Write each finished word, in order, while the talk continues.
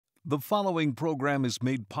The following program is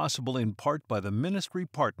made possible in part by the ministry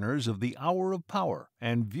partners of the Hour of Power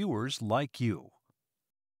and viewers like you.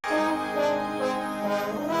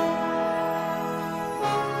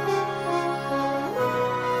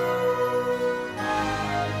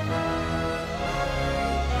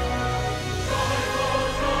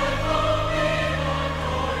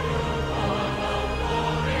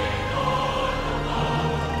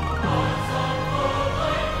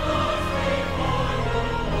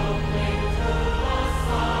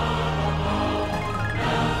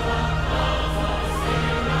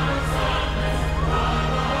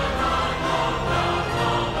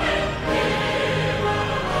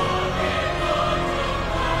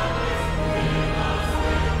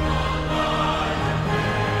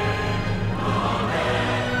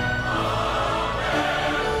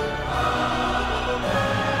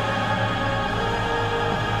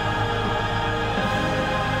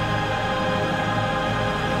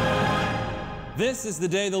 This is the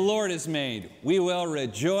day the Lord has made. We will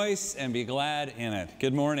rejoice and be glad in it.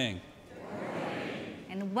 Good morning. Good morning.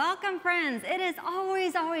 And welcome, friends. It is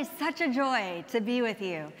always such a joy to be with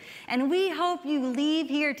you. And we hope you leave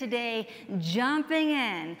here today jumping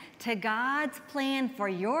in to God's plan for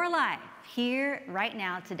your life here, right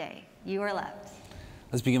now, today. You are loved.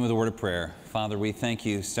 Let's begin with a word of prayer. Father, we thank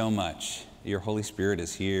you so much. Your Holy Spirit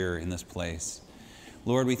is here in this place.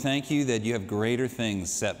 Lord, we thank you that you have greater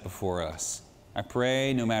things set before us. I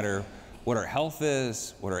pray no matter what our health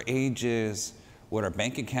is, what our age is, what our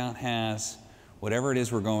bank account has, whatever it is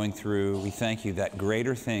we're going through, we thank you that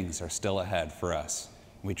greater things are still ahead for us.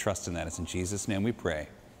 We trust in that. It's in Jesus' name we pray.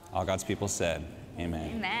 All God's people said,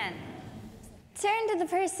 amen. Amen. Turn to the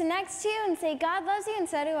person next to you and say, God loves you and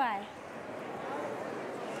so do I.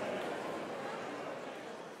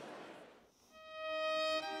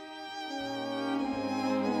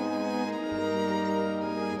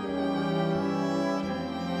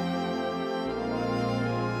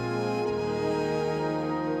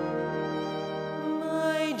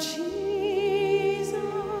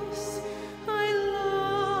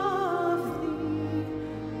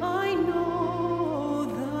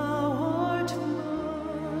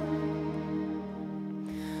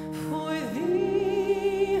 For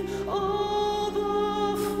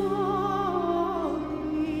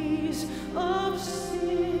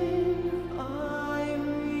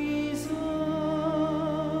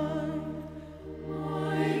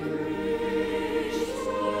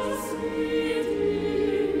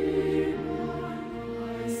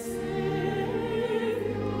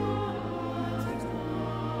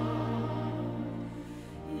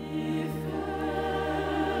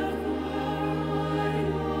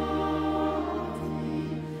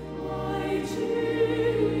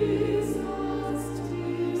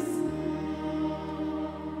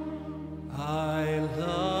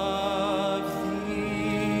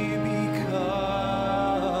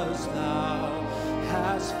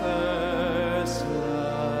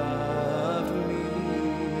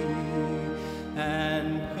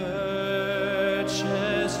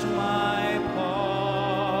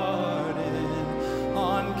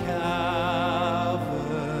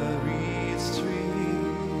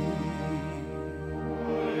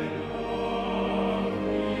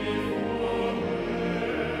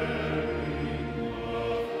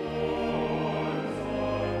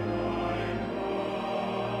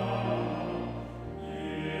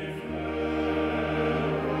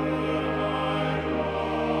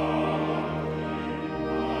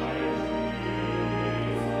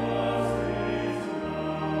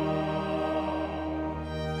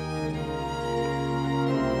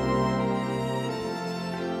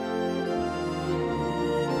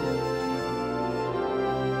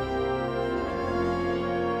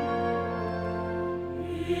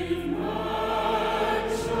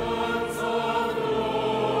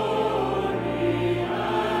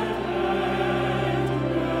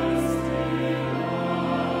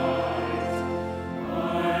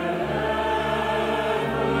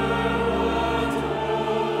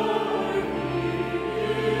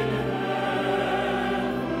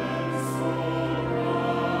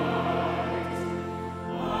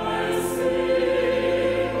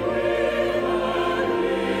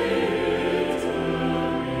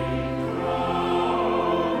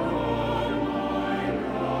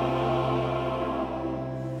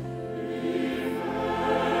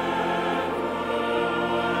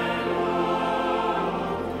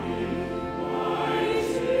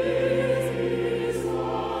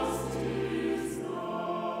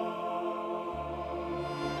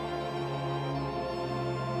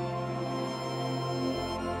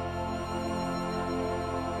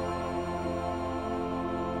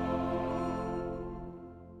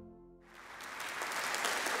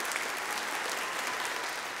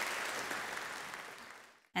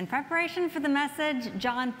In preparation for the message,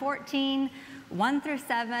 John 14, 1 through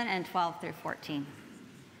 7 and 12 through 14.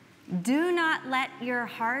 Do not let your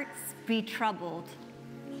hearts be troubled.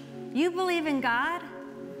 You believe in God,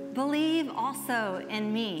 believe also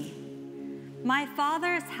in me. My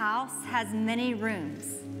Father's house has many rooms.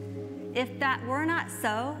 If that were not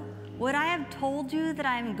so, would I have told you that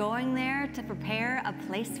I am going there to prepare a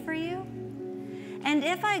place for you? And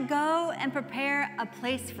if I go and prepare a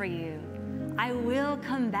place for you, I will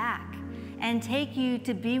come back and take you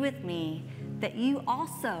to be with me, that you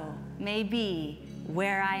also may be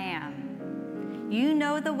where I am. You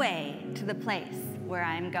know the way to the place where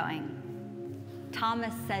I am going.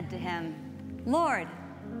 Thomas said to him, Lord,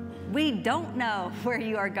 we don't know where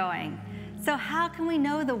you are going, so how can we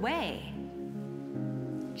know the way?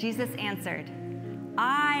 Jesus answered,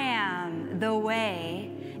 I am the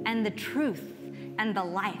way and the truth and the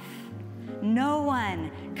life. No one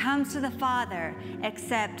comes to the Father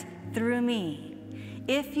except through me.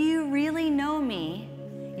 If you really know me,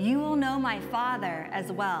 you will know my Father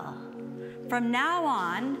as well. From now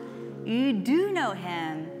on, you do know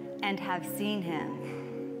him and have seen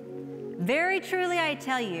him. Very truly I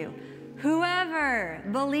tell you, whoever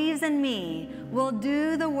believes in me will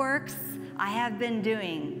do the works I have been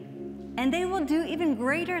doing, and they will do even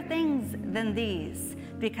greater things than these,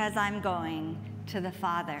 because I'm going to the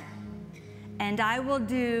Father. And I will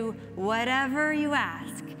do whatever you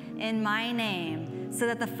ask in my name, so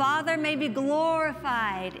that the Father may be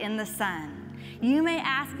glorified in the Son. You may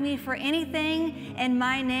ask me for anything in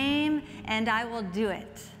my name, and I will do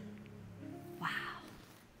it. Wow.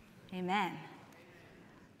 Amen.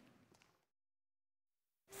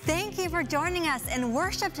 Thank you for joining us in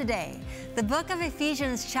worship today. The book of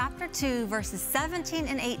Ephesians chapter 2, verses 17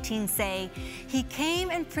 and 18 say, He came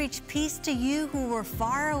and preached peace to you who were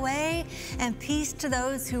far away and peace to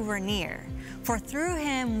those who were near. For through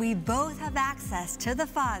him we both have access to the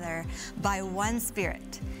Father by one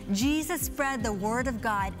Spirit. Jesus spread the word of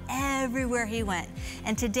God everywhere he went.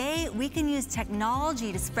 And today we can use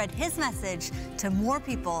technology to spread his message to more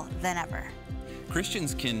people than ever.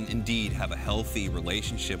 Christians can indeed have a healthy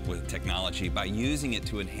relationship with technology by using it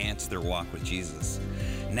to enhance their walk with Jesus.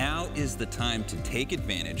 Now is the time to take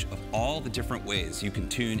advantage of all the different ways you can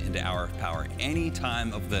tune into Hour of Power any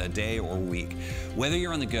time of the day or week. Whether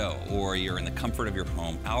you're on the go or you're in the comfort of your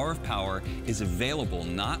home, Hour of Power is available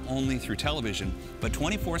not only through television, but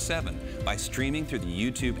 24/7 by streaming through the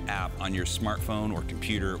YouTube app on your smartphone or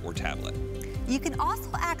computer or tablet. You can also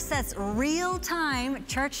access real-time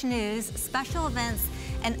church news, special events,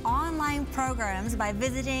 and online programs by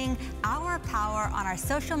visiting Hour of Power on our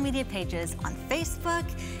social media pages on Facebook,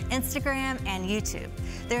 Instagram, and YouTube.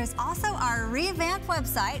 There's also our revamped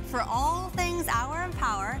website for all things Hour of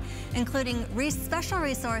Power, including special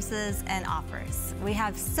resources and offers. We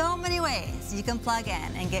have so many ways you can plug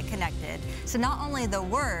in and get connected to not only the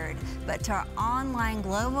Word, but to our online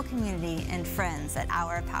global community and friends at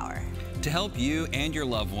Hour of Power. To help you and your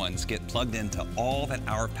loved ones get plugged into all that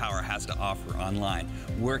Hour of Power has to offer online,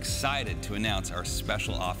 we're excited to announce our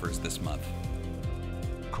special offers this month.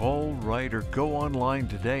 Call, write, or go online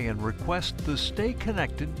today and request the Stay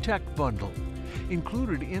Connected Tech Bundle.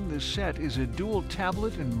 Included in this set is a dual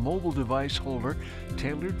tablet and mobile device holder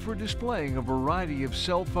tailored for displaying a variety of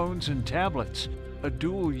cell phones and tablets, a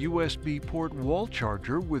dual USB port wall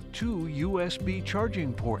charger with 2 USB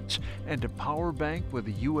charging ports, and a power bank with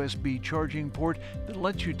a USB charging port that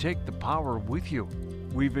lets you take the power with you.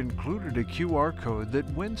 We've included a QR code that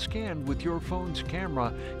when scanned with your phone's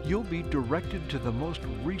camera, you'll be directed to the most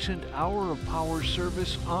recent Hour of Power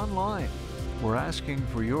service online. We're asking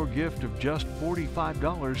for your gift of just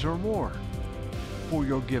 $45 or more. For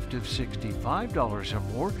your gift of $65 or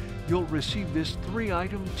more, you'll receive this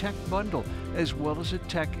 3-item tech bundle, as well as a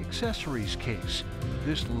tech accessories case.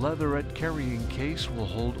 This leatherette carrying case will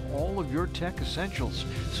hold all of your tech essentials,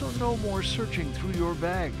 so no more searching through your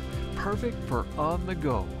bag. Perfect for on the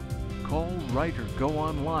go. Call, write, or go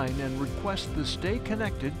online and request the Stay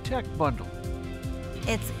Connected Tech Bundle.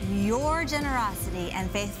 It's your generosity and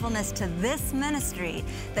faithfulness to this ministry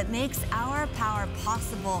that makes Hour of Power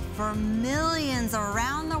possible for millions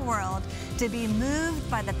around the world to be moved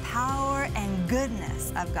by the power and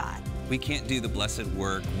goodness of God. We can't do the blessed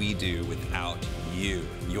work we do without you.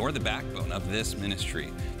 You're the backbone of this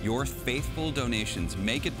ministry. Your faithful donations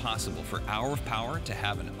make it possible for Hour of Power to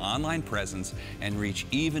have an online presence and reach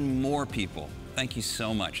even more people. Thank you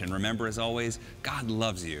so much. And remember, as always, God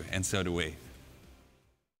loves you, and so do we.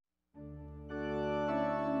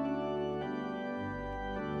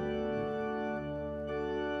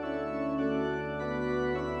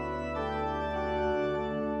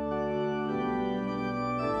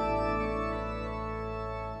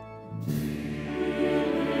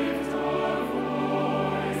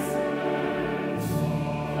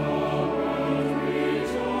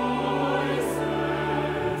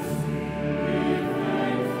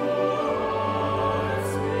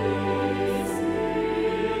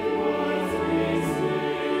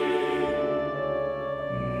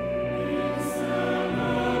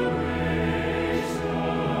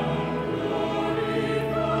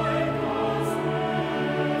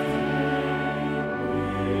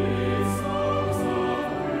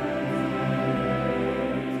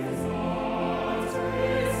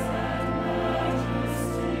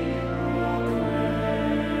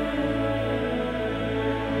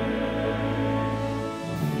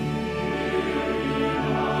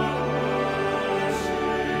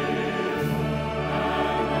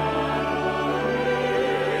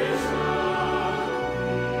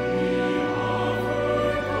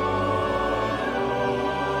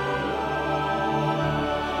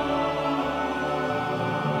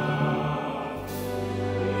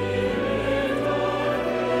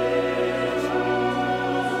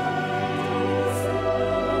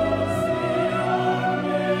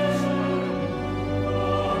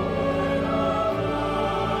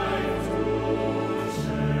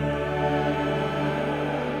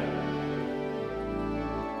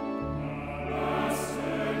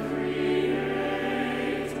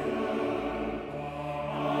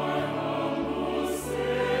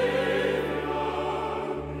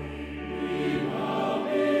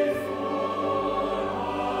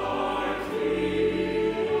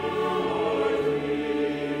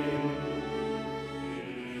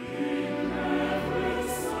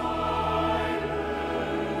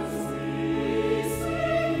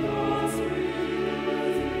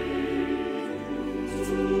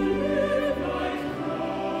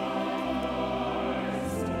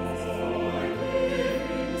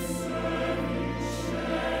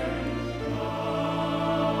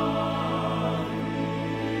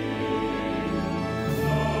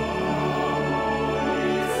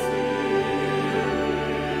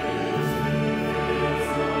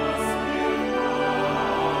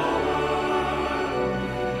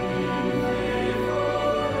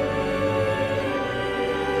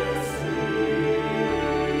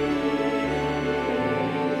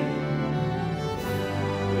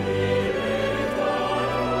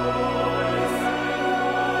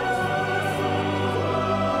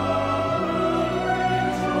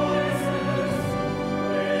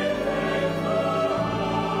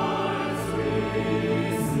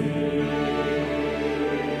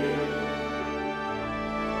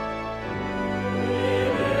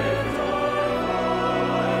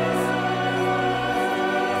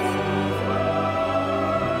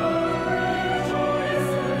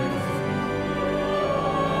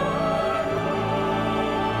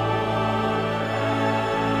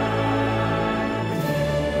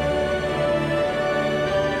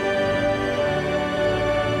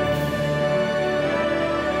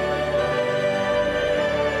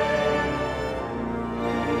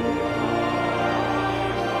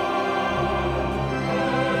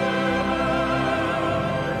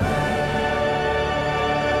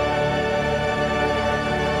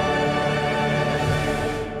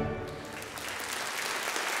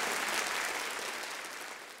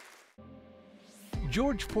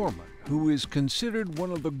 George Foreman, who is considered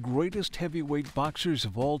one of the greatest heavyweight boxers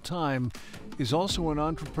of all time, is also an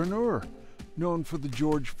entrepreneur, known for the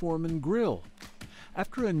George Foreman Grill.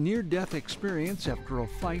 After a near-death experience after a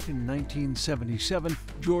fight in 1977,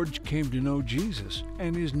 George came to know Jesus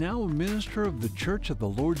and is now a minister of the Church of the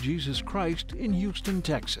Lord Jesus Christ in Houston,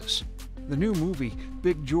 Texas. The new movie,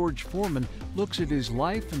 Big George Foreman, looks at his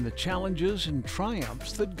life and the challenges and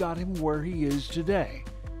triumphs that got him where he is today.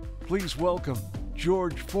 Please welcome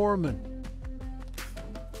George Foreman.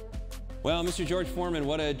 Well, Mr. George Foreman,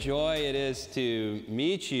 what a joy it is to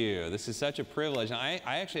meet you. This is such a privilege. I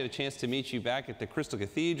actually had a chance to meet you back at the Crystal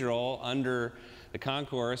Cathedral under the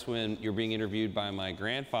concourse when you were being interviewed by my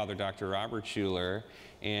grandfather, Dr. Robert Schuler,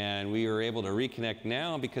 and we were able to reconnect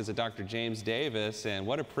now because of Dr. James Davis, and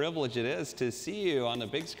what a privilege it is to see you on the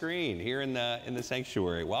big screen here in the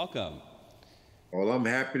sanctuary. Welcome. Well, I'm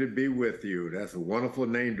happy to be with you. That's a wonderful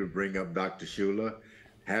name to bring up, Dr. Schuler.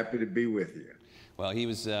 Happy to be with you. Well, he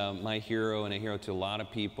was my hero and a hero to a lot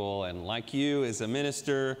of people, and like you as a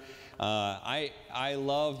minister, I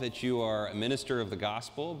love that you are a minister of the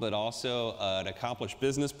gospel, but also an accomplished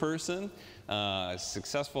business person, a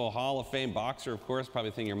successful Hall of Fame boxer, of course, probably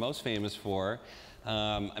the thing you're most famous for.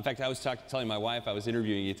 In fact, I was telling my wife I was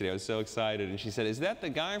interviewing you today. I was so excited, and she said, "Is that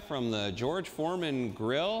the guy from the George Foreman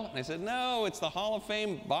Grill?" And I said, "No, it's the Hall of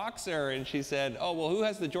Fame boxer." And she said, "Oh, well, who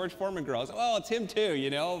has the George Foreman Grill?" I said, "Well, it's him too,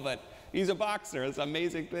 you know, but he's a boxer." It's an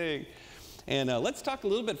amazing thing. And let's talk a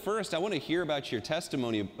little bit first. I want to hear about your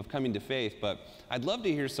testimony of coming to faith, but I'd love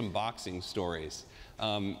to hear some boxing stories.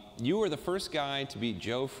 You were the first guy to beat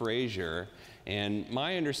Joe Frazier, and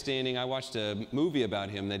my understanding, I watched a movie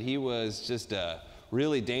about him, that he was just a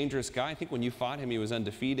really dangerous guy. I think when you fought him, he was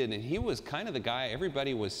undefeated, and he was kind of the guy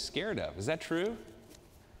everybody was scared of. Is that true?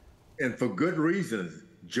 And for good reasons.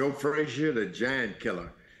 Joe Frazier, the giant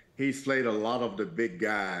killer, he slayed a lot of the big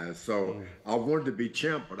guys. So I wanted to be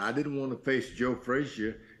champ, but I didn't want to face Joe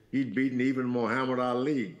Frazier. He'd beaten even Muhammad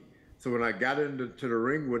Ali. So when I got into the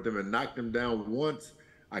ring with him and knocked him down once,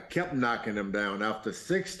 I kept knocking him down. After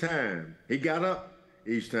 6 times, he got up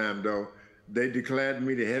each time though. They declared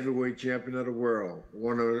me the heavyweight champion of the world.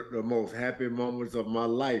 One of the most happy moments of my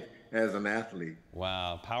life as an athlete.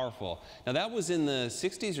 Wow, powerful. Now that was in the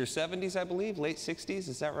 60s or 70s, I believe, late 60s,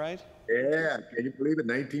 is that right? Yeah, can you believe it?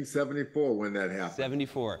 1974 when that happened.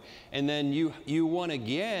 74. And then you won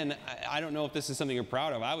again. I don't know if this is something you're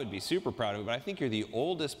proud of. I would be super proud of it, but I think you're the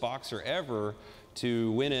oldest boxer ever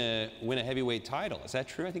to win a heavyweight title. Is that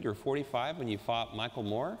true? I think you were 45 when you fought Michael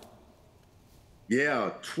Moore.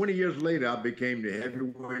 Yeah, 20 years later, I became the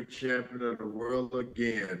heavyweight champion of the world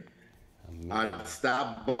again. I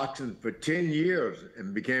stopped boxing for 10 years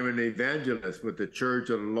and became an evangelist with the Church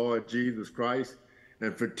of the Lord Jesus Christ.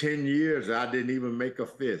 And for 10 years, I didn't even make a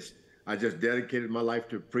fist. I just dedicated my life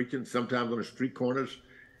to preaching, sometimes on the street corners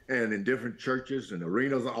and in different churches and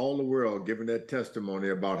arenas all the world, giving that testimony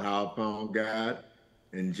about how I found God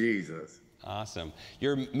and Jesus. Awesome.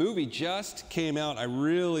 Your movie just came out. I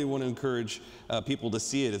really want to encourage people to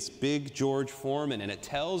see it. It's Big George Foreman, and it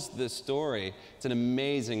tells this story. It's an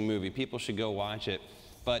amazing movie. People should go watch it.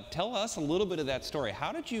 But tell us a little bit of that story.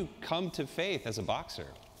 How did you come to faith as a boxer?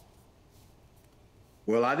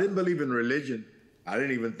 Well, I didn't believe in religion. I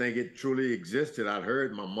didn't even think it truly existed. I'd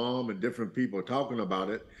heard my mom and different people talking about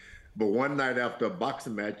it. But one night after a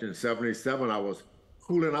boxing match in '77, I was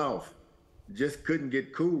cooling off. Just couldn't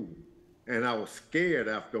get cool. And I was scared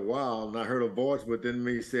after a while, and I heard a voice within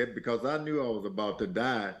me said, because I knew I was about to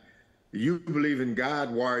die, "You believe in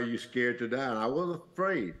God, why are you scared to die?" And I was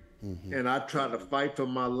afraid. And I tried to fight for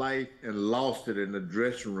my life and lost it in the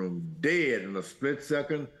dressing room, dead in a split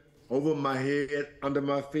second. Over my head, under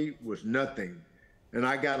my feet was nothing. And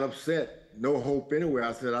I got upset, no hope anywhere.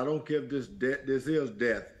 I said, I don't care if this is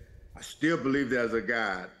death. I still believe there's a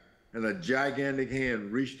God. And a gigantic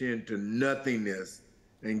hand reached into nothingness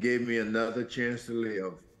and gave me another chance to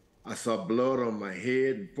live. I saw blood on my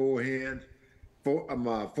head and forehead,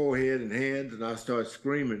 my forehead and hands, and I started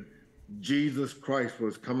screaming. Jesus Christ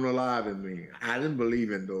was coming alive in me. I didn't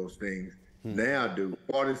believe in those things. Now I do,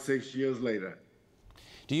 46 years later.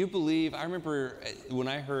 Do you believe, I remember when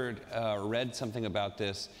I read something about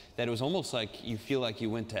this, that it was almost like you feel like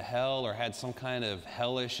you went to hell or had some kind of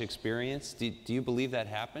hellish experience. Do you believe that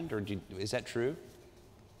happened, or is that true?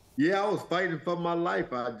 Yeah, I was fighting for my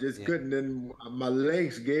life. I just couldn't, and my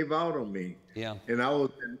legs gave out on me. Yeah. And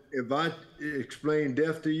if I explain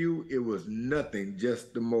death to you, it was nothing,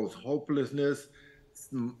 just the most hopelessness,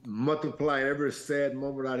 multiply every sad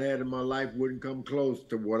moment I'd had in my life, wouldn't come close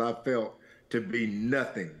to what I felt to be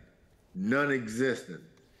nothing, non-existent.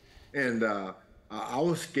 And I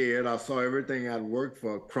was scared. I saw everything I'd worked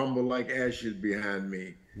for crumble like ashes behind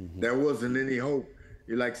me. There wasn't any hope.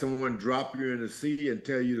 You're like someone drop you in the sea and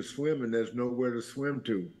tell you to swim, and there's nowhere to swim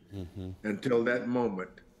to. Until that moment,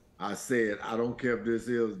 I said, I don't care if this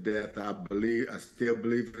is death. I still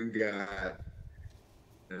believe in God.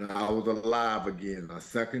 And I was alive again, a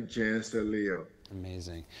second chance to live.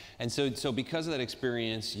 Amazing. And so because of that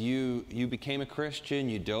experience, you became a Christian,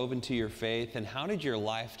 you dove into your faith, and how did your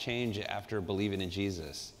life change after believing in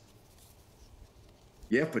Jesus?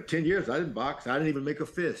 Yeah, for 10 years, I didn't box. I didn't even make a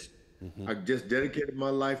fist. I just dedicated my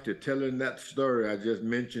life to telling that story I just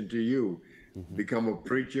mentioned to you. Become a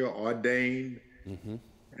preacher, ordained.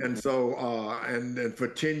 And so, and then for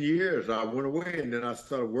 10 years, I went away, and then I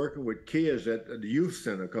started working with kids at the youth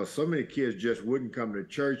center, because so many kids just wouldn't come to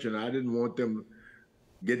church, and I didn't want them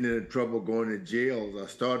getting into trouble, going to jails. I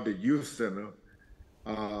started the youth center,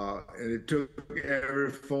 and it took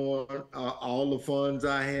all the funds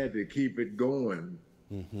I had to keep it going.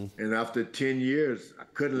 And after 10 years, I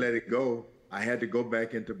couldn't let it go. I had to go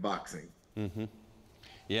back into boxing.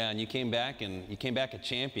 Yeah, and you came back a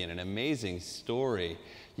champion, an amazing story.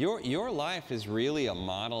 Your life is really a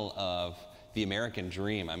model of the American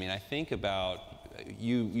dream. I mean, I think about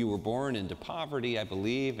you were born into poverty, I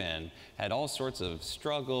believe, and had all sorts of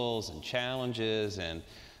struggles and challenges,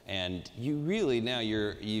 and you really now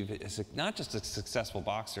you've not just a successful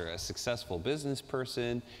boxer, a successful business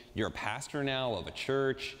person. You're a pastor now of a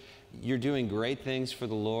church. You're doing great things for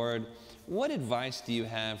the Lord. What advice do you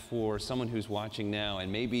have for someone who's watching now,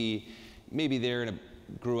 and maybe they're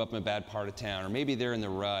grew up in a bad part of town, or maybe they're in the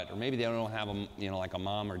rut, or maybe they don't have like a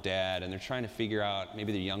mom or dad, and they're trying to figure out,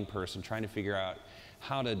 maybe they're a young person trying to figure out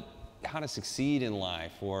how to succeed in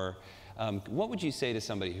life, or what would you say to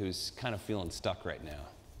somebody who's kind of feeling stuck right now?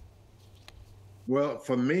 Well,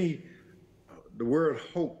 for me, the word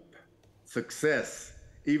hope, success,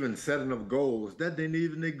 even setting of goals, that didn't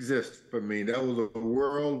even exist for me. That was a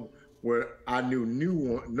world where I knew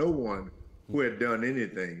no one who had done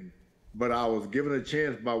anything. But I was given a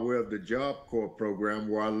chance by way of the Job Corps program,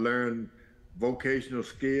 where I learned vocational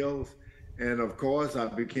skills. And of course, I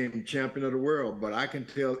became champion of the world. But I can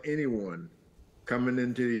tell anyone coming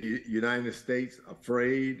into the United States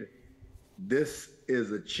afraid, this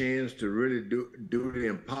is a chance to really do the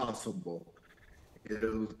impossible.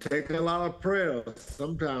 It'll take a lot of prayer.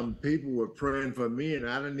 Sometimes people were praying for me and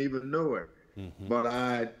I didn't even know it. But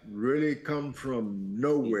I really come from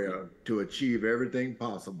nowhere to achieve everything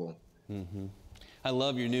possible. I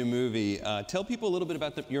love your new movie. Tell people a little bit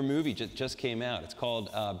about your movie just came out. It's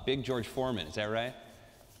called Big George Foreman. Is that right?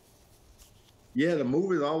 Yeah, the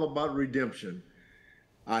movie is all about redemption.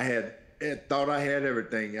 I thought I had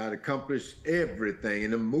everything. I'd accomplished everything.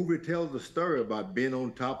 And the movie tells the story about being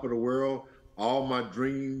on top of the world. All my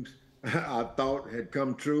dreams I thought had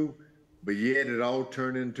come true, but yet it all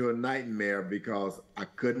turned into a nightmare because I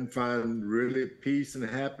couldn't find really peace and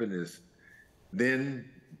happiness. Then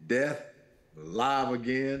death, alive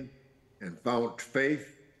again, and found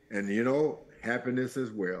faith and, happiness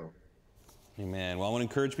as well. Amen. Well, I want to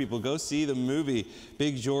encourage people, go see the movie,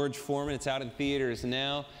 Big George Foreman. It's out in theaters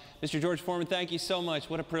now. Mr. George Foreman, thank you so much.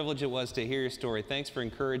 What a privilege it was to hear your story. Thanks for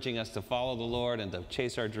encouraging us to follow the Lord and to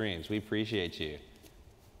chase our dreams. We appreciate you.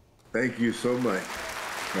 Thank you so much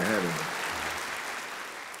for having me.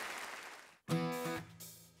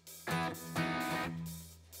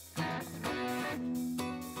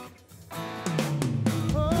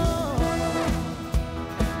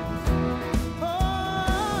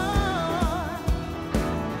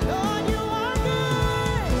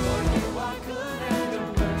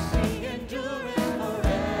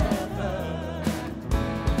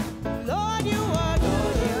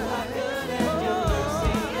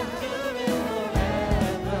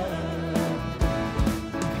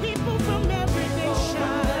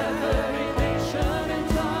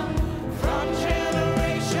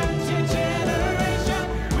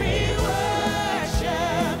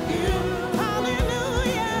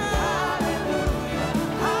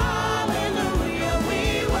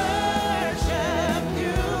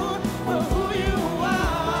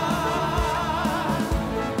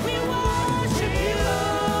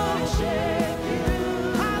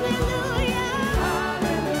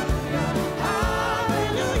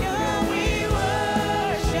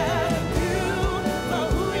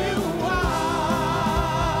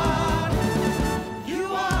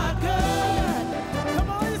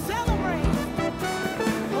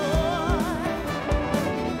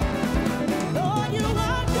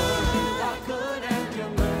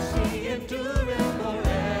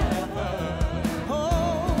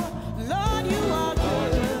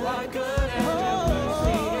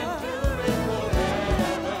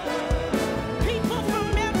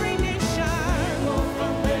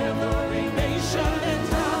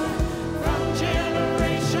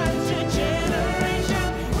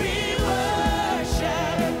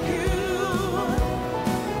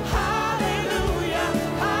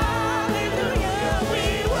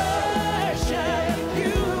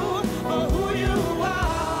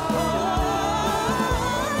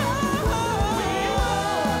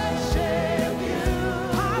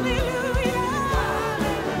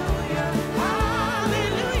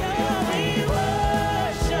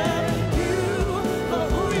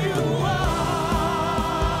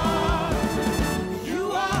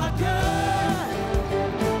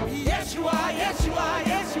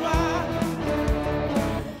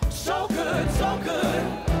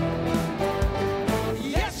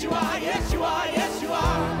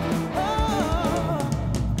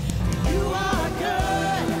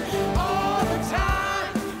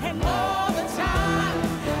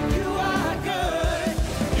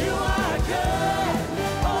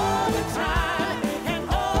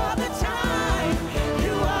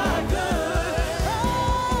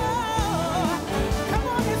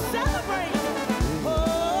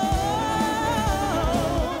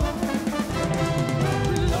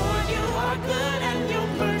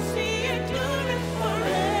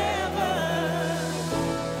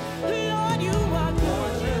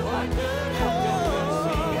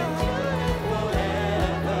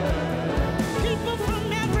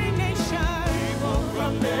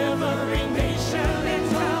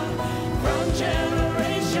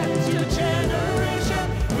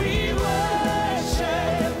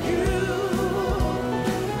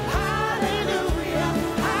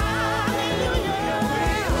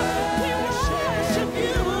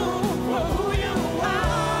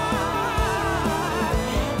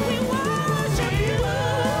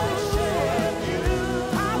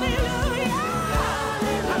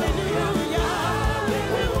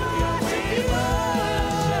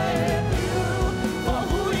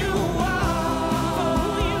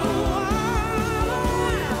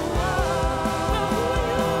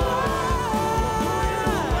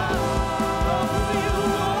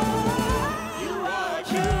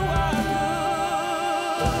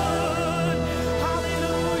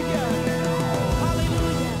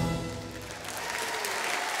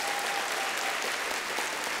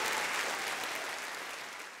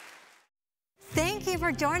 Thank you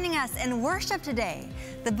for joining us in worship today.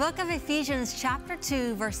 The book of Ephesians chapter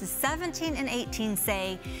 2 verses 17 and 18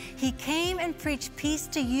 say, "He came and preached peace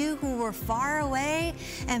to you who were far away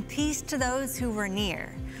and peace to those who were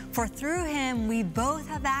near. For through him we both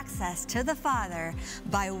have access to the Father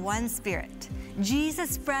by one Spirit."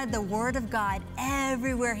 Jesus spread the word of God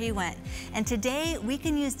everywhere he went. And today we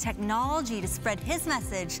can use technology to spread his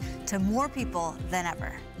message to more people than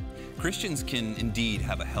ever. Christians can indeed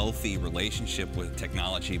have a healthy relationship with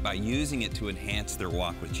technology by using it to enhance their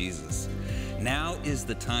walk with Jesus. Now is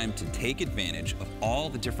the time to take advantage of all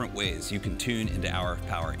the different ways you can tune into Hour of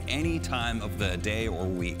Power any time of the day or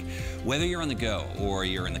week. Whether you're on the go or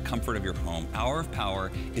you're in the comfort of your home, Hour of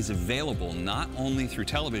Power is available not only through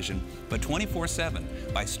television, but 24/7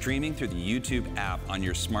 by streaming through the YouTube app on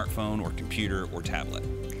your smartphone or computer or tablet.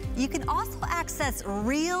 You can also access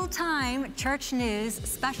real-time church news,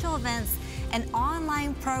 special events, and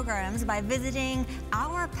online programs by visiting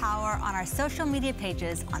Hour of Power on our social media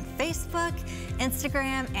pages on Facebook,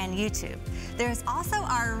 Instagram, and YouTube. There's also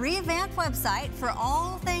our revamped website for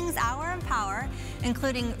all things Hour of Power,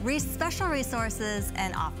 including special resources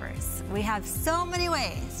and offers. We have so many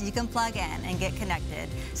ways you can plug in and get connected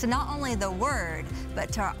to not only the Word,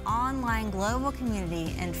 but to our online global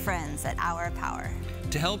community and friends at Hour of Power.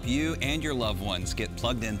 To help you and your loved ones get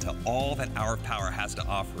plugged into all that Hour of Power has to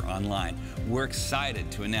offer online, we're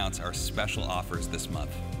excited to announce our special offers this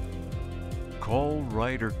month. Call,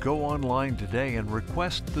 write, or go online today and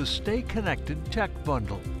request the Stay Connected Tech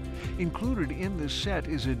Bundle. Included in this set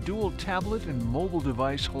is a dual tablet and mobile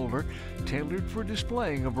device holder tailored for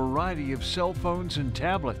displaying a variety of cell phones and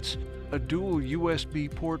tablets, a dual USB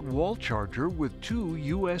port wall charger with 2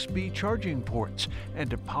 USB charging ports,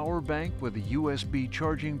 and a power bank with a USB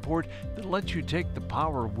charging port that lets you take the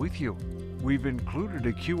power with you. We've included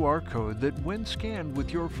a QR code that when scanned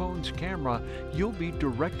with your phone's camera, you'll be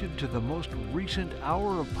directed to the most recent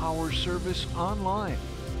Hour of Power service online.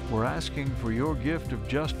 We're asking for your gift of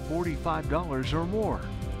just $45 or more.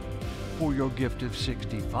 For your gift of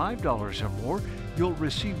 $65 or more, you'll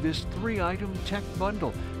receive this 3-item tech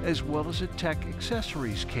bundle, as well as a tech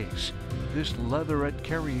accessories case. This leatherette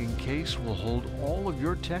carrying case will hold all of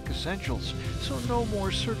your tech essentials, so no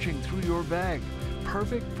more searching through your bag.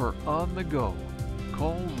 Perfect for on the go.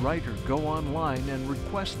 Call, write, or go online and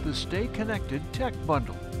request the Stay Connected Tech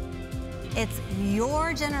Bundle. It's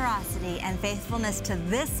your generosity and faithfulness to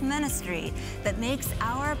this ministry that makes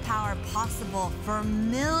Hour of Power possible for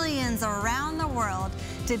millions around the world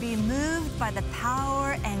to be moved by the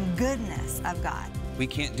power and goodness of God. We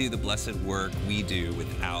can't do the blessed work we do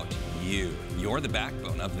without you. You're the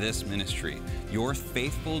backbone of this ministry. Your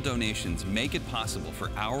faithful donations make it possible for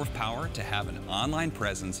Hour of Power to have an online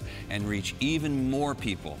presence and reach even more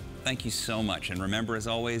people. Thank you so much. And remember, as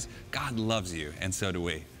always, God loves you, and so do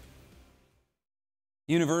we.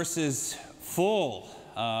 Universe is full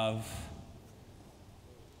of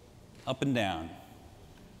up and down.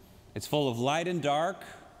 It's full of light and dark.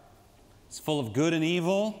 It's full of good and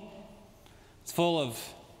evil. It's full of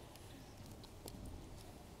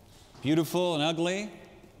beautiful and ugly.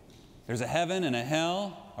 There's a heaven and a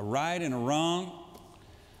hell, a right and a wrong.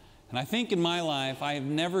 And I think in my life, I have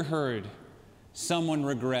never heard someone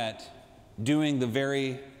regret doing the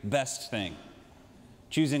very best thing.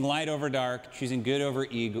 Choosing light over dark, choosing good over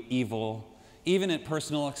evil, even at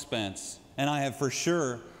personal expense. And I have for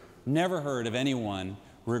sure never heard of anyone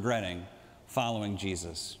regretting following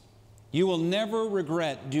Jesus. You will never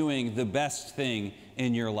regret doing the best thing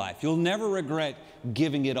in your life. You'll never regret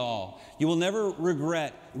giving it all. You will never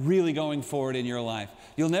regret really going forward in your life.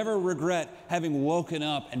 You'll never regret having woken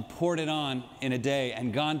up and poured it on in a day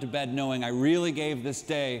and gone to bed knowing I really gave this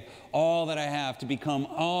day all that I have to become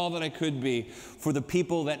all that I could be for the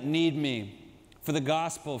people that need me, for the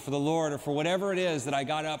gospel, for the Lord, or for whatever it is that I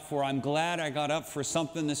got up for. I'm glad I got up for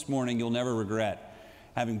something this morning. You'll never regret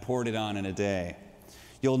having poured it on in a day.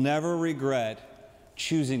 You'll never regret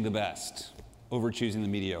choosing the best over choosing the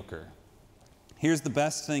mediocre. Here's the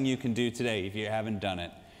best thing you can do today if you haven't done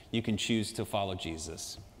it. You can choose to follow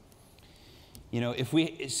Jesus. You know,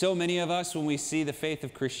 so many of us, when we see the faith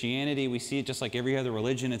of Christianity, we see it just like every other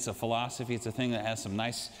religion. It's a philosophy. It's a thing that has some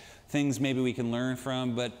nice things maybe we can learn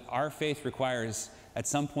from. But our faith requires, at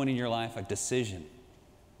some point in your life, a decision.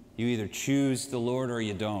 You either choose the Lord or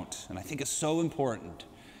you don't. And I think it's so important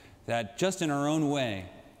that just in our own way,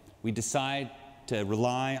 we decide to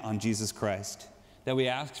rely on Jesus Christ, that we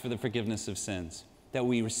ask for the forgiveness of sins, that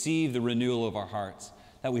we receive the renewal of our hearts,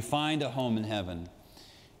 that we find a home in heaven.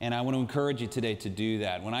 And I want to encourage you today to do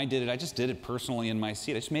that. When I did it, I just did it personally in my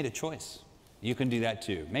seat. I just made a choice. You can do that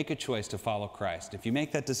too. Make a choice to follow Christ. If you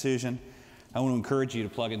make that decision, I want to encourage you to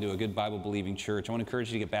plug into a good Bible-believing church. I want to encourage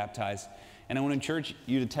you to get baptized. And I want to encourage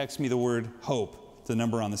you to text me the word HOPE, the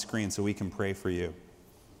number on the screen, so we can pray for you.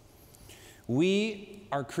 We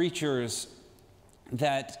are creatures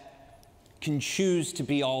that can choose to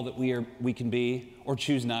be all that we can be or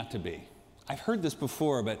choose not to be. I've heard this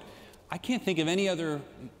before, but I can't think of any other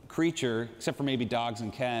creature, except for maybe dogs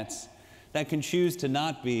and cats, that can choose to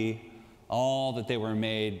not be all that they were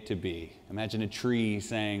made to be. Imagine a tree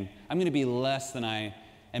saying, I'm going to be less than I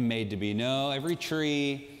am made to be. No, every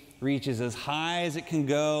tree reaches as high as it can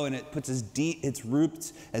go, and it puts its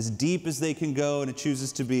roots as deep as they can go, and it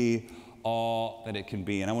chooses to be all that it can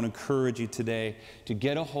be. And I want to encourage you today to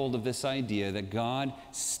get a hold of this idea that God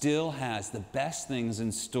still has the best things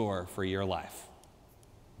in store for your life.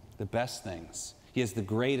 The best things. He has the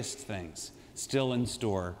greatest things still in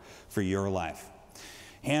store for your life.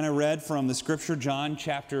 Hannah read from the scripture, John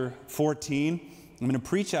chapter 14. I'm going to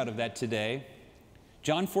preach out of that today.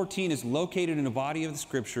 John 14 is located in a body of the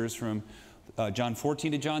scriptures from John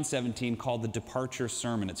 14 to John 17 called the Departure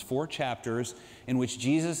Sermon. It's 4 chapters in which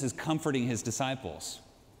Jesus is comforting his disciples.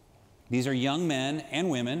 These are young men and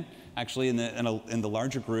women, actually in the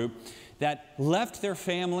larger group, that left their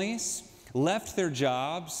families, left their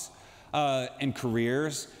jobs and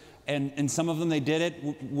careers, and some of them, they did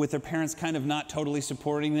it with their parents kind of not totally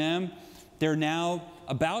supporting them. They're now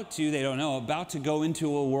about to go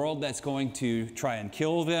into a world that's going to try and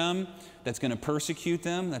kill them, that's going to persecute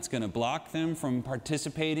them, that's going to block them from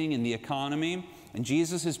participating in the economy. And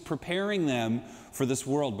Jesus is preparing them for this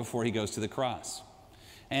world before he goes to the cross.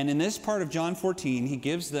 And in this part of John 14, he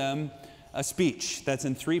gives them a speech that's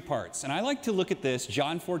in 3 parts. And I like to look at this,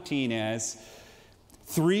 John 14, as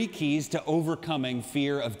 3 keys to overcoming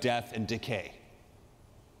fear of death and decay.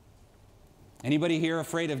 Anybody here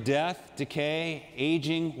afraid of death, decay,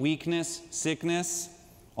 aging, weakness, sickness?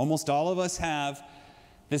 Almost all of us have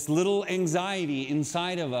this little anxiety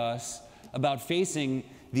inside of us about facing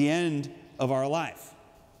the end of our life.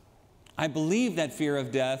 I believe that fear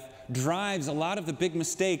of death drives a lot of the big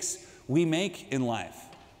mistakes we make in life.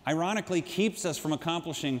 Ironically, keeps us from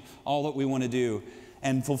accomplishing all that we want to do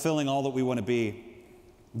and fulfilling all that we want to be.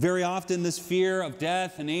 Very often, this fear of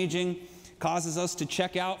death and aging causes us to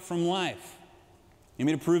check out from life. You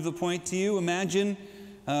mean to prove the point to you? Imagine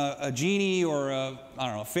a genie or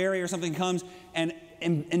a fairy or something comes and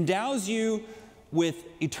endows you with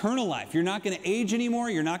eternal life. You're not going to age anymore.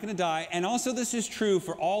 You're not going to die. And also, this is true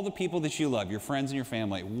for all the people that you love, your friends and your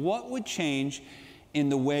family. What would change in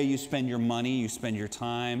the way you spend your money, you spend your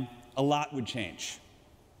time? A lot would change.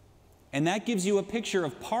 And that gives you a picture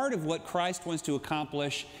of part of what Christ wants to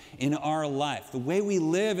accomplish in our life. The way we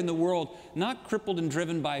live in the world, not crippled and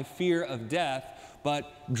driven by fear of death,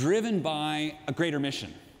 but driven by a greater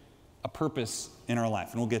mission, a purpose in our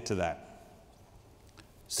life. And we'll get to that.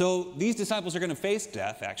 So these disciples are going to face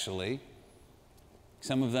death, actually.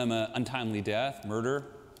 Some of them untimely death, murder.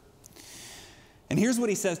 And here's what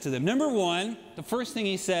he says to them. Number 1, the first thing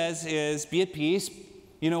he says is, be at peace.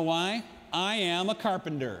 You know why? I am a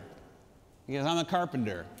carpenter. Because I'm a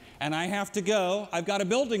carpenter. And I have to go. I've got a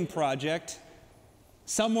building project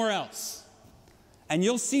somewhere else. And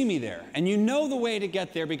you'll see me there. And you know the way to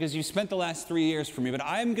get there because you spent the last 3 years for me. But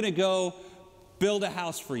I'm going to go build a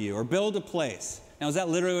house for you or build a place. Now, is that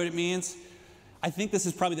literally what it means? I think this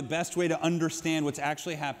is probably the best way to understand what's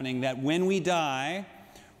actually happening, that when we die,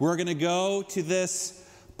 we're going to go to this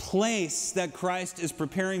place that Christ is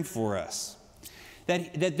preparing for us.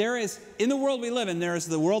 That there is, in the world we live in, there is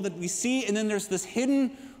the world that we see, and then there's this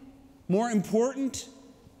hidden, more important,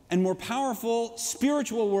 and more powerful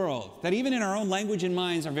spiritual world that even in our own language and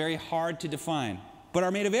minds are very hard to define, but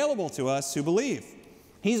are made available to us who believe.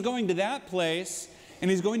 He's going to that place, and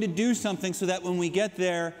he's going to do something so that when we get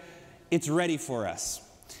there, it's ready for us.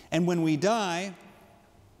 And when we die,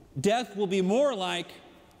 death will be more like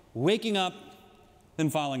waking up than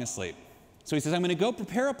falling asleep. So he says, I'm going to go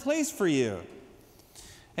prepare a place for you.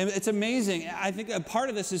 And it's amazing. I think a part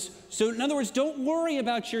of this is, so in other words, don't worry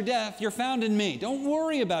about your death. You're found in me. Don't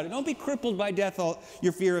worry about it. Don't be crippled by death,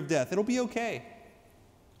 your fear of death. It'll be okay.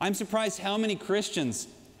 I'm surprised how many Christians,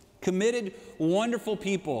 committed, wonderful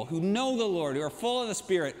people who know the Lord, who are full of the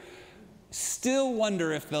Spirit, still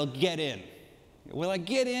wonder if they'll get in. Will I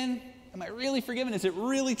get in? Am I really forgiven? Is it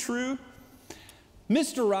really true?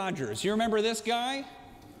 Mr. Rogers, you remember this guy?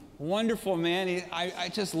 Wonderful man. I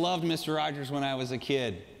just loved Mr. Rogers when I was a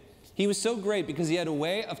kid. He was so great because he had a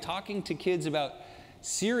way of talking to kids about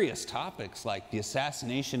serious topics like the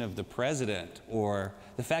assassination of the president or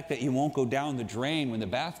the fact that you won't go down the drain when the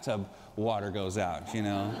bathtub water goes out, you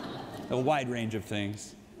know, a wide range of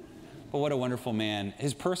things. But what a wonderful man.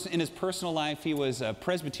 In his personal life, he was a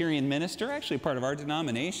Presbyterian minister, actually part of our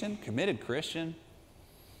denomination, committed Christian.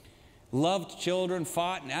 Loved children,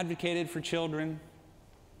 fought and advocated for children.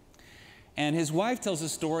 And his wife tells a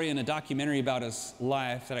story in a documentary about his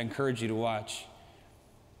life that I encourage you to watch.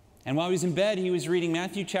 And while he was in bed, he was reading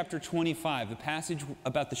Matthew chapter 25, the passage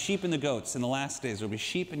about the sheep and the goats. In the last days, there will be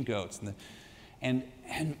sheep and goats. And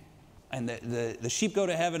the sheep go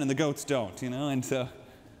to heaven and the goats don't, you know. And so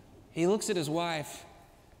he looks at his wife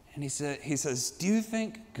and he says, do you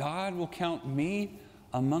think God will count me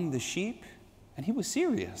among the sheep? And he was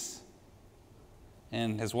serious.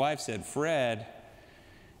 And his wife said, Fred,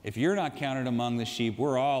 if you're not counted among the sheep,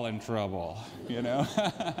 we're all in trouble, you know.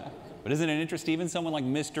 But isn't it interesting? Even someone like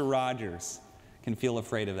Mr. Rogers can feel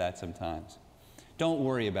afraid of that sometimes. Don't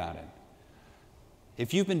worry about it.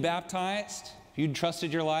 If you've been baptized, if you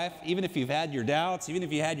trusted your life, even if you've had your doubts, even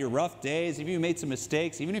if you had your rough days, if you made some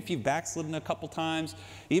mistakes, even if you've backslidden a couple times,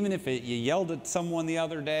 even if you yelled at someone the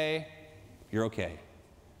other day, you're okay.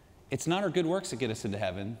 It's not our good works that get us into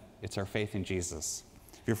heaven. It's our faith in Jesus.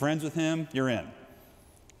 If you're friends with him, you're in.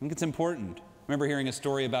 I think it's important. I remember hearing a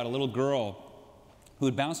story about a little girl who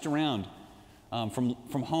had bounced around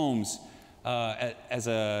from homes as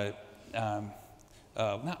a,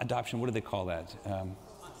 not adoption, what do they call that?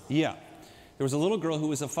 Yeah. There was a little girl who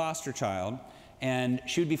was a foster child, and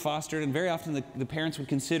she would be fostered, and very often the parents would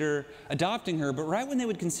consider adopting her, but right when they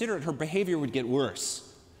would consider it, her behavior would get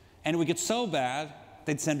worse. And it would get so bad,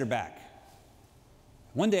 they'd send her back.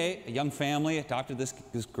 One day, a young family adopted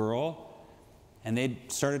this girl, and they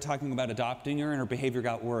started talking about adopting her, and her behavior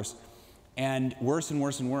got worse. And worse and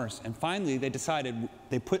worse and worse. And finally, they decided,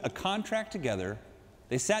 they put a contract together.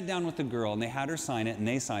 They sat down with the girl, and they had her sign it, and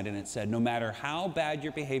they signed it, and it said, no matter how bad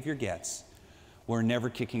your behavior gets, we're never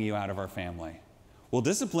kicking you out of our family. We'll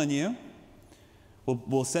discipline you.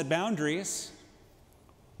 We'll set boundaries.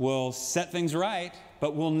 We'll set things right,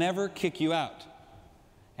 but we'll never kick you out.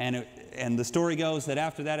 And the story goes that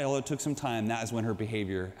after that, although it took some time, that is when her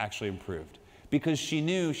behavior actually improved. Because she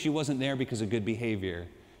knew she wasn't there because of good behavior.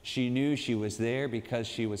 She knew she was there because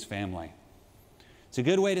she was family. It's a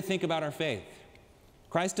good way to think about our faith.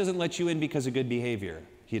 Christ doesn't let you in because of good behavior.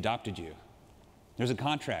 He adopted you. There's a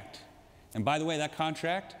contract. And by the way, that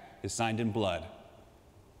contract is signed in blood.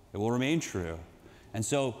 It will remain true. And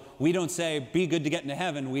so we don't say, be good to get into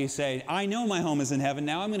heaven. We say, I know my home is in heaven.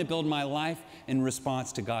 Now I'm going to build my life in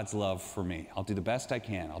response to God's love for me. I'll do the best I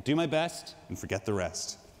can. I'll do my best and forget the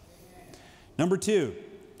rest. Number two.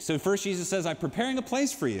 So first Jesus says, I'm preparing a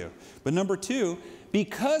place for you. But number two,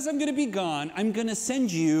 because I'm going to be gone, I'm going to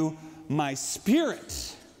send you my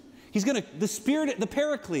Spirit. He's going to, the Spirit, the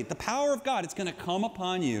Paraclete, the power of God, it's going to come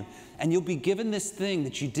upon you. And you'll be given this thing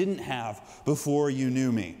that you didn't have before you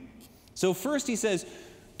knew me. So first he says,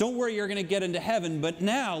 don't worry, you're going to get into heaven. But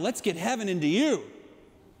now let's get heaven into you.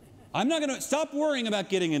 I'm not going to stop worrying about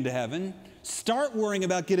getting into heaven. Start worrying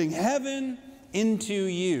about getting heaven into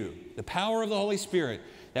you. The power of the Holy Spirit.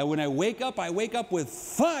 That when I wake up with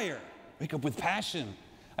fire. I wake up with passion.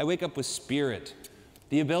 I wake up with spirit.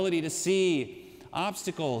 The ability to see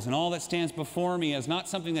obstacles and all that stands before me as not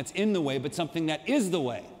something that's in the way, but something that is the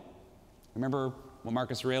way. Remember what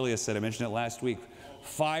Marcus Aurelius said, I mentioned it last week.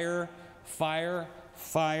 Fire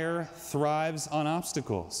thrives on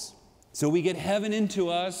obstacles. So we get heaven into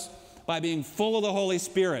us by being full of the Holy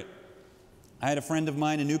Spirit. I had a friend of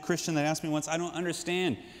mine, a new Christian, that asked me once, I don't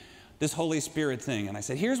understand this Holy Spirit thing. And I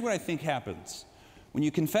said, here's what I think happens. When you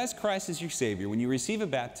confess Christ as your Savior, when you receive a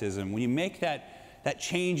baptism, when you make that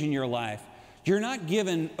change in your life, you're not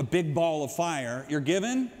given a big ball of fire. You're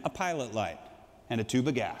given a pilot light and a tube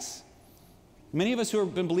of gas. Many of us who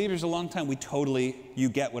have been believers a long time, you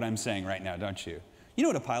get what I'm saying right now, don't you? You know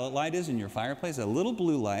what a pilot light is in your fireplace? A little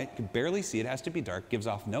blue light. You can barely see it. It has to be dark. Gives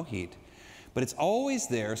off no heat. But it's always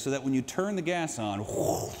there so that when you turn the gas on,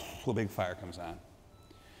 a big fire comes on.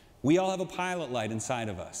 We all have a pilot light inside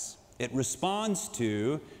of us. It responds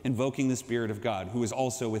to invoking the Spirit of God, who is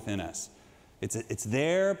also within us. It's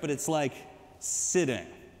there, but it's like sitting.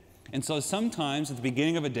 And so sometimes at the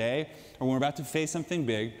beginning of a day, or when we're about to face something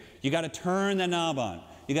big, you got to turn the knob on.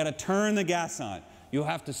 You got to turn the gas on. You'll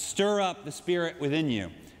have to stir up the Spirit within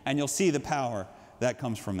you, and you'll see the power that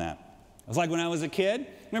comes from that. It was like when I was a kid.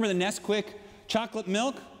 Remember the Nesquik chocolate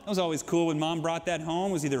milk? That was always cool when Mom brought that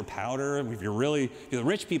home. It was either a powder, if the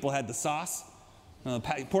rich people had the sauce.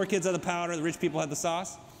 Poor kids had the powder, the rich people had the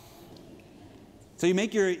sauce. So you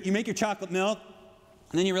make your chocolate milk,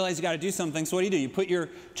 and then you realize you got to do something. So what do? You put your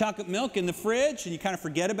chocolate milk in the fridge, and you kind of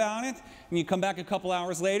forget about it, and you come back a couple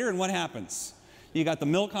hours later, and what happens? You got the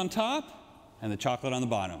milk on top and the chocolate on the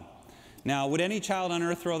bottom. Now, would any child on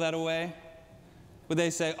earth throw that away? Would they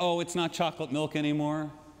say, oh, it's not chocolate milk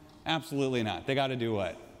anymore? Absolutely not. They got to do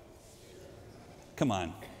what? Come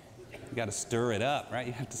on. You got to stir it up, right?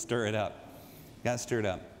 You have to stir it up. You got to stir it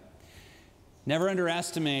up. Never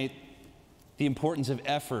underestimate the importance of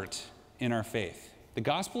effort in our faith. The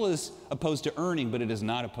gospel is opposed to earning, but it is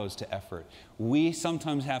not opposed to effort. We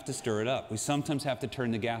sometimes have to stir it up. We sometimes have to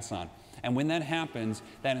turn the gas on. And when that happens,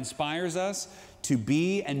 that inspires us to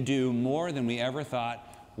be and do more than we ever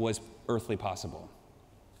thought was earthly possible.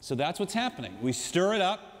 So that's what's happening. We stir it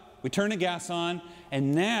up, we turn the gas on,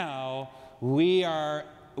 and now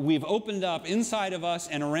we've opened up inside of us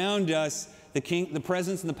and around us the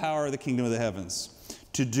presence and the power of the kingdom of the heavens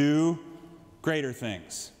to do greater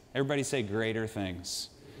things. Everybody say greater things.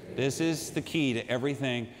 This is the key to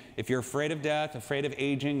everything. If you're afraid of death, afraid of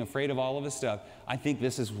aging, afraid of all of this stuff, I think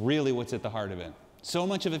this is really what's at the heart of it. So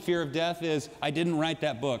much of a fear of death is, I didn't write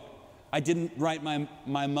that book. I didn't write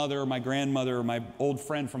my mother or my grandmother or my old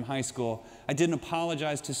friend from high school. I didn't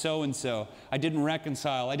apologize to so-and-so. I didn't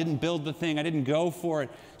reconcile. I didn't build the thing. I didn't go for it.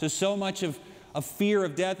 So much of fear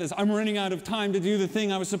of death is, I'm running out of time to do the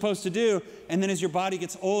thing I was supposed to do. And then as your body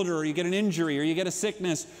gets older, or you get an injury, or you get a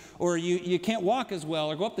sickness, or you can't walk as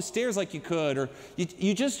well, or go up the stairs like you could, or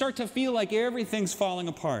you just start to feel like everything's falling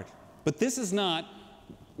apart. But this is not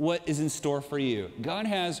what is in store for you. God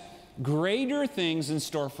has greater things in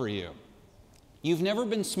store for you. You've never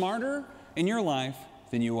been smarter in your life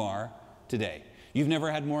than you are today. You've never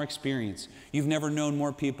had more experience. You've never known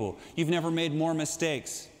more people. You've never made more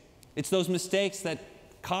mistakes. It's those mistakes that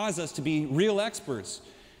cause us to be real experts.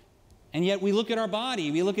 And yet we look at our body,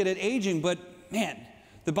 we look at it aging, but man,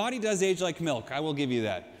 the body does age like milk, I will give you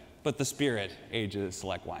that. But the spirit ages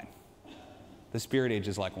like wine. The spirit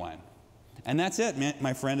ages like wine. And that's it,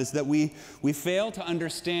 my friend, is that we fail to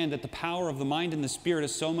understand that the power of the mind and the spirit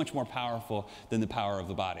is so much more powerful than the power of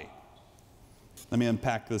the body. Let me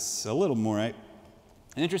unpack this a little more, right?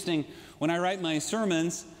 Interesting, when I write my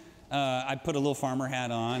sermons, I put a little farmer hat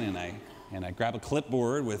on and I grab a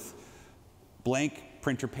clipboard with blank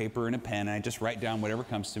printer paper and a pen, and I just write down whatever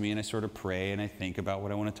comes to me, and I sort of pray and I think about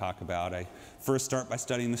what I want to talk about. I first start by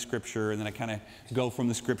studying the scripture, and then I kind of go from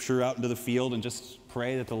the scripture out into the field and just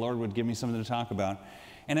pray that the Lord would give me something to talk about.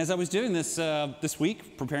 And as I was doing this this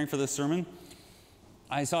week, preparing for this sermon,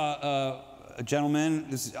 I saw a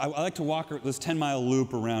gentleman. I like to walk this 10-mile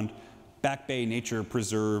loop around Back Bay Nature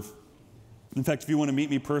Preserve. In fact, if you want to meet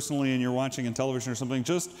me personally and you're watching on television or something,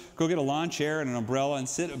 just go get a lawn chair and an umbrella and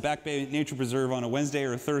sit at Back Bay Nature Preserve on a Wednesday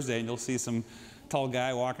or a Thursday, and you'll see some tall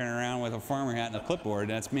guy walking around with a farmer hat and a clipboard.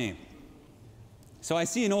 That's me. So I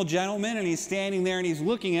see an old gentleman, and he's standing there, and he's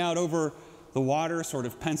looking out over the water sort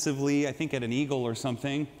of pensively, I think at an eagle or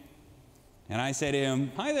something. And I say to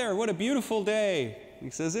him, "Hi there, what a beautiful day." He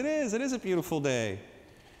says, it is a beautiful day.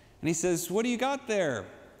 And he says, "What do you got there?"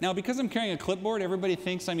 Now, because I'm carrying a clipboard, everybody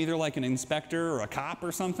thinks I'm either like an inspector or a cop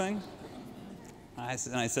or something. I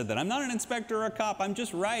said that I'm not an inspector or a cop, I'm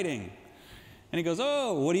just writing. And he goes,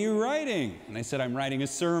 "Oh, what are you writing?" And I said, "I'm writing a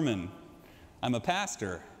sermon. I'm a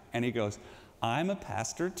pastor." And he goes, "I'm a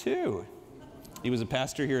pastor too." He was a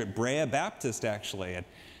pastor here at Brea Baptist, actually.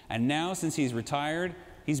 And now, since he's retired,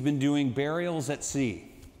 he's been doing burials at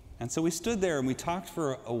sea. And so we stood there and we talked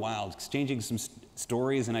for a while, exchanging some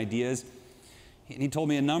stories and ideas. And he told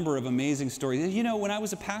me a number of amazing stories. You know, when I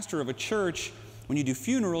was a pastor of a church, when you do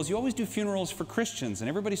funerals, you always do funerals for Christians, and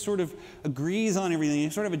everybody sort of agrees on everything. You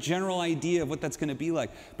sort of have a general idea of what that's going to be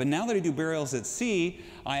like. But now that I do burials at sea,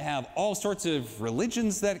 I have all sorts of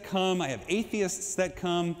religions that come. I have atheists that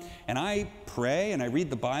come, and I pray and I read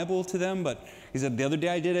the Bible to them. But he said the other day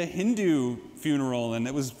I did a Hindu funeral, and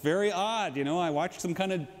it was very odd. You know, I watched them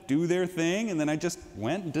kind of do their thing, and then I just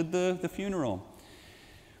went and did the funeral.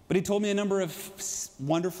 But he told me a number of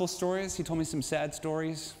wonderful stories. He told me some sad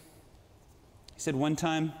stories. He said one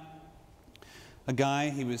time, a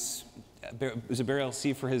guy, it was a burial at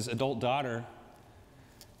sea for his adult daughter.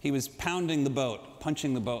 He was pounding the boat,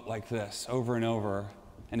 punching the boat like this over and over.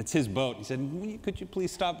 And it's his boat. He said, "Could you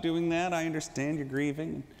please stop doing that? I understand you're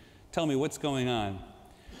grieving. Tell me what's going on."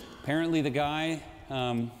 Apparently the guy,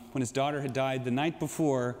 when his daughter had died the night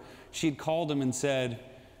before, she had called him and said,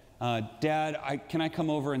 "Dad, can I come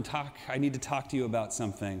over and talk? I need to talk to you about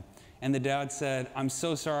something." And the dad said, "I'm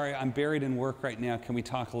so sorry, I'm buried in work right now, can we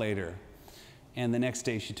talk later?" And the next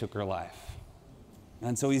day she took her life.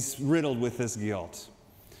 And so he's riddled with this guilt.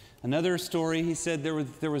 Another story, he said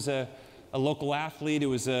there was a local athlete who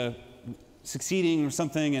was succeeding or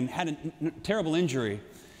something and had a terrible injury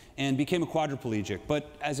and became a quadriplegic.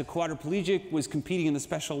 But as a quadriplegic, was competing in the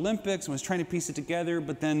Special Olympics and was trying to piece it together,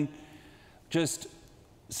 but then just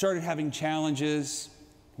started having challenges.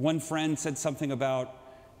 One friend said something about,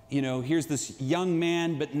 you know, here's this young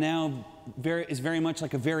man, but now is very much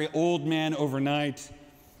like a very old man overnight,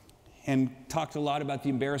 and talked a lot about the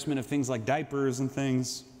embarrassment of things like diapers and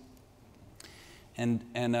things. And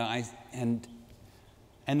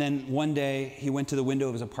then one day he went to the window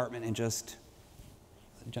of his apartment and just,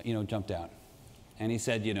 you know, jumped out. And he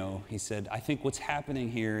said, I think what's happening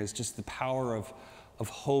here is just the power of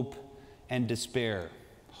hope and despair.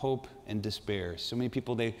 Hope and despair. So many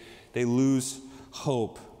people, they lose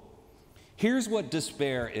hope. Here's what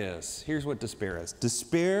despair is. Here's what despair is.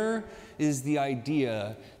 Despair is the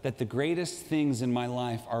idea that the greatest things in my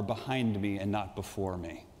life are behind me and not before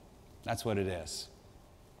me. That's what it is.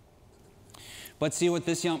 But see, what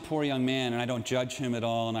this poor young man, and I don't judge him at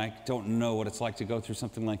all, and I don't know what it's like to go through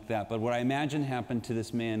something like that, but what I imagine happened to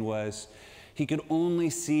this man was he could only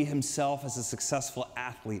see himself as a successful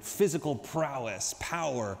athlete, physical prowess,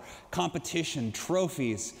 power, competition,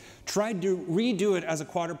 trophies. Tried to redo it as a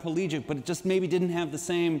quadriplegic, but it just maybe didn't have the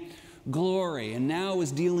same glory, and now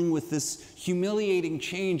is dealing with this humiliating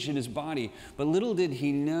change in his body. But little did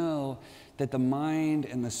he know that the mind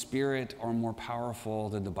and the spirit are more powerful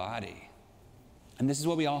than the body. And this is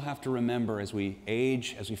what we all have to remember as we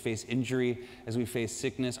age, as we face injury, as we face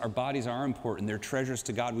sickness. Our bodies are important. They're treasures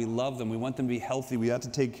to God. We love them. We want them to be healthy. We have to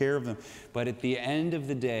take care of them. But at the end of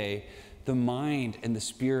the day, the mind and the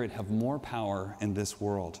spirit have more power in this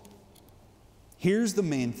world. Here's the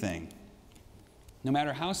main thing. No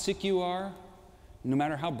matter how sick you are, no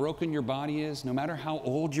matter how broken your body is, no matter how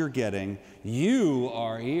old you're getting, you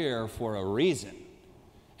are here for a reason.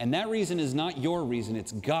 And that reason is not your reason,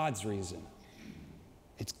 it's God's reason.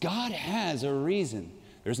 God has a reason.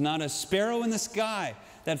 There's not a sparrow in the sky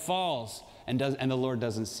that falls and the Lord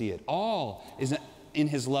doesn't see it. All is in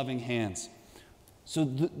his loving hands. So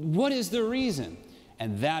what is the reason?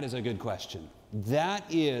 And that is a good question. That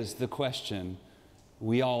is the question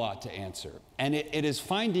we all ought to answer. And it is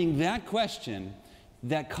finding that question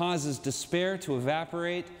that causes despair to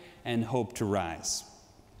evaporate and hope to rise.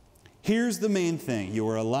 Here's the main thing. You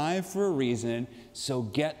are alive for a reason, so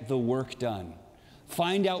get the work done.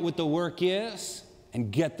 Find out what the work is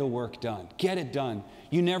and get the work done. Get it done.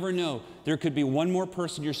 You never know. There could be one more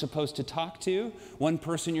person you're supposed to talk to, one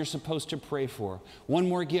person you're supposed to pray for, one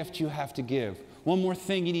more gift you have to give, one more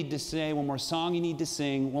thing you need to say, one more song you need to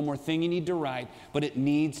sing, one more thing you need to write, but it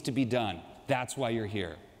needs to be done. That's why you're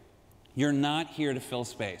here. You're not here to fill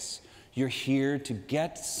space. You're here to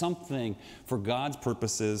get something for God's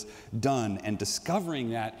purposes done, and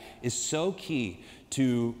discovering that is so key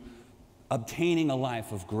to obtaining a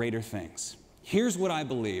life of greater things. Here's what I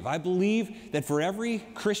believe. I believe that for every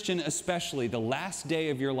Christian especially, the last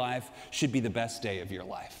day of your life should be the best day of your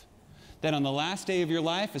life. That on the last day of your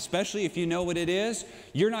life, especially if you know what it is,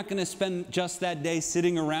 you're not going to spend just that day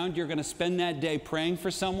sitting around. You're going to spend that day praying for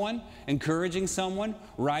someone, encouraging someone,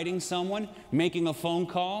 writing someone, making a phone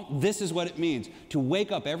call. This is what it means to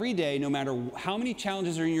wake up every day, no matter how many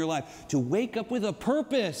challenges are in your life, to wake up with a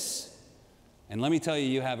purpose. And let me tell you,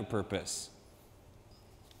 you have a purpose.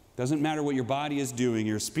 Doesn't matter what your body is doing,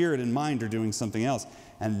 your spirit and mind are doing something else.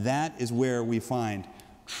 And that is where we find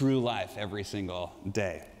true life every single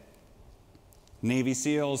day. Navy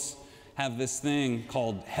SEALs have this thing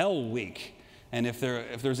called Hell Week. And if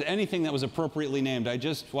there's anything that was appropriately named, I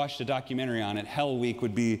just watched a documentary on it. Hell Week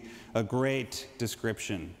would be a great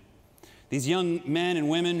description. These young men and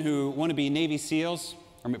women who want to be Navy SEALs,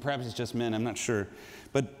 or perhaps it's just men, I'm not sure,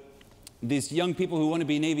 but these young people who want to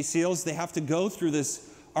be Navy SEALs, they have to go through this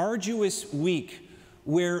arduous week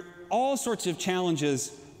where all sorts of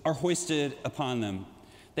challenges are hoisted upon them.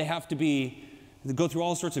 They have to go through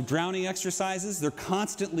all sorts of drowning exercises. They're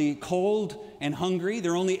constantly cold and hungry.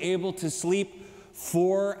 They're only able to sleep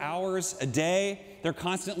 4 hours a day. They're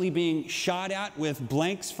constantly being shot at with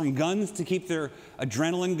blanks from guns to keep their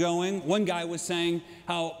adrenaline going. One guy was saying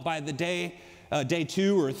how by the day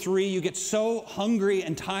 2 or 3, you get so hungry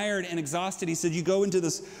and tired and exhausted. He said you go into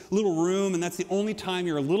this little room and that's the only time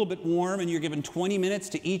you're a little bit warm, and you're given 20 minutes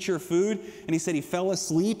to eat your food. And he said he fell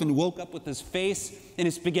asleep and woke up with his face in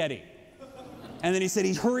his spaghetti. And then he said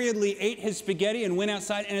he hurriedly ate his spaghetti and went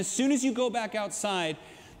outside. And as soon as you go back outside,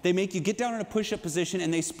 they make you get down in a push-up position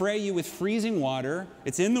and they spray you with freezing water.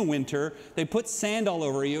 It's in the winter. They put sand all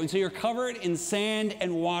over you. And so you're covered in sand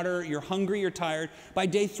and water. You're hungry, you're tired. By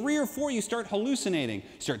day 3 or 4, you start hallucinating.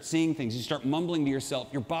 You start seeing things. You start mumbling to yourself.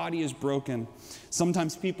 Your body is broken.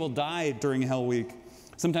 Sometimes people die during Hell Week.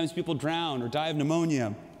 Sometimes people drown or die of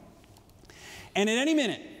pneumonia. And at any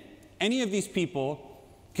minute, any of these people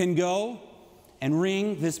can go and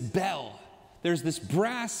ring this bell. There's this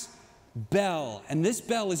brass bell, and this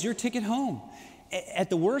bell is your ticket home. At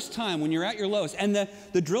the worst time, when you're at your lowest, and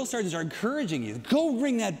the drill sergeants are encouraging you, go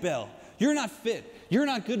ring that bell. You're not fit. You're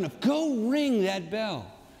not good enough. Go ring that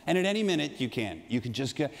bell. And at any minute, you can. You can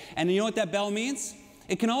just go. And you know what that bell means?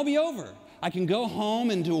 It can all be over. I can go home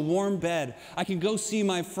into a warm bed. I can go see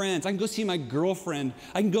my friends. I can go see my girlfriend.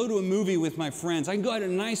 I can go to a movie with my friends. I can go have a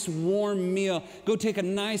nice warm meal. Go take a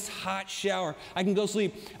nice hot shower. I can go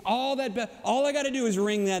sleep. All I got to do is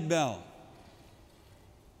ring that bell.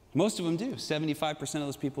 Most of them do. 75% of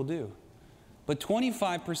those people do. But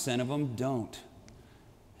 25% of them don't.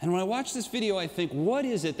 And when I watch this video, I think, what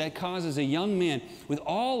is it that causes a young man with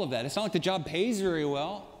all of that? It's not like the job pays very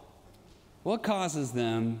well. What causes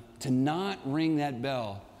them to not ring that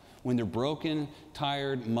bell when they're broken,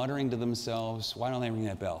 tired, muttering to themselves? Why don't they ring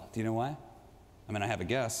that bell? Do you know why? I mean, I have a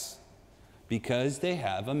guess. Because they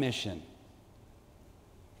have a mission.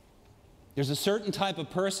 There's a certain type of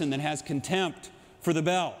person that has contempt for the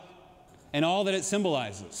bell and all that it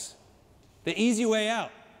symbolizes. The easy way out.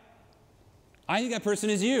 I think that person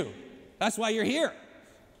is you. That's why you're here.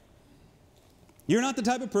 You're not the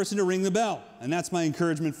type of person to ring the bell. And that's my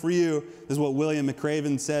encouragement for you. This is what William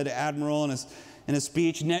McRaven said, Admiral, in his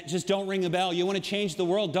speech. Just don't ring the bell. You want to change the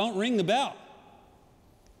world, don't ring the bell.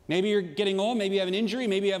 Maybe you're getting old. Maybe you have an injury.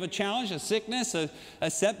 Maybe you have a challenge, a sickness,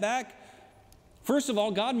 a setback. First of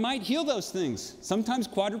all, God might heal those things. Sometimes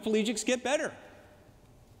quadriplegics get better.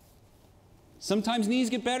 Sometimes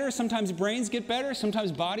knees get better, sometimes brains get better,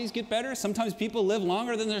 sometimes bodies get better, sometimes people live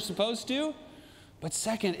longer than they're supposed to. But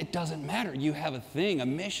second, it doesn't matter. You have a thing, a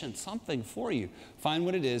mission, something for you. Find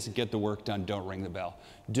what it is and get the work done. Don't ring the bell.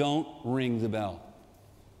 Don't ring the bell.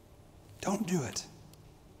 Don't do it.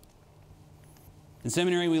 In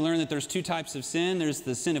seminary, we learn that there's two types of sin. There's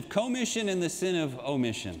the sin of commission and the sin of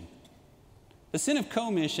omission. The sin of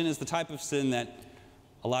commission is the type of sin that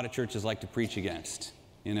a lot of churches like to preach against.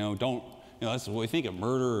 That's what we think of: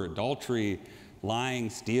 murder, adultery, lying,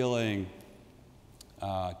 stealing,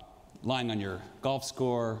 lying on your golf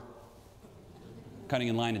score, cutting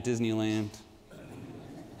in line at Disneyland.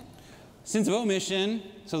 Sins of omission,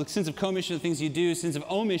 so the sins of commission are the things you do. Sins of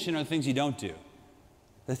omission are the things you don't do.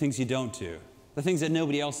 The things you don't do. The things that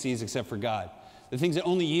nobody else sees except for God. The things that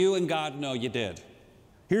only you and God know you did.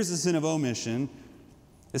 Here's the sin of omission.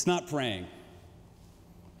 It's not praying,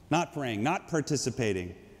 not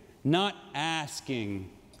participating, not asking,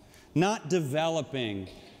 not developing,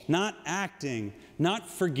 not acting, not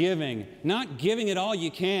forgiving, not giving it all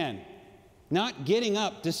you can, not getting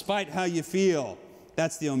up despite how you feel.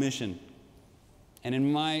 That's the omission. And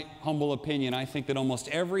in my humble opinion, I think that almost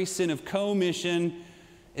every sin of commission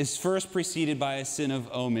is first preceded by a sin of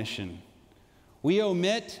omission. We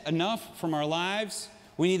omit enough from our lives.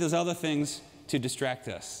 We need those other things to distract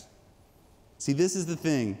us. See, this is the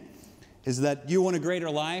thing, is that you want a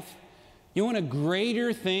greater life? You want a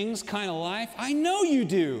greater things kind of life? I know you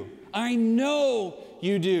do. I know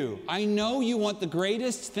you do. I know you want the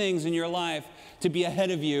greatest things in your life to be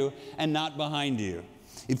ahead of you and not behind you.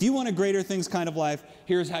 If you want a greater things kind of life,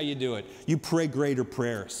 here's how you do it. You pray greater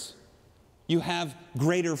prayers. You have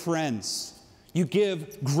greater friends. You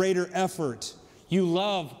give greater effort. You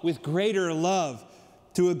love with greater love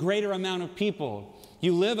to a greater amount of people.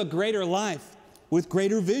 You live a greater life with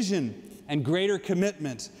greater vision and greater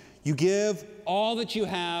commitment. You give all that you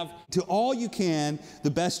have to all you can,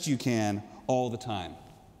 the best you can, all the time.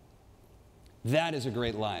 That is a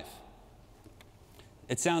great life.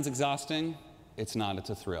 It sounds exhausting. It's not. It's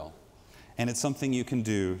a thrill. And it's something you can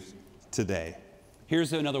do today.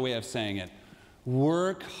 Here's another way of saying it.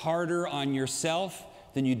 Work harder on yourself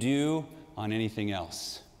than you do on anything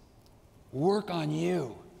else. Work on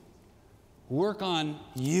you. Work on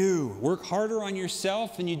you. Work harder on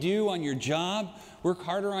yourself than you do on your job. Work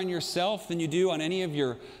harder on yourself than you do on any of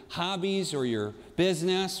your hobbies or your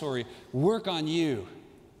business, or work on you.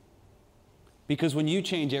 Because when you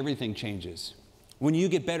change, everything changes. When you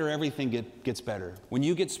get better, everything gets better. When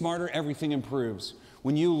you get smarter, everything improves.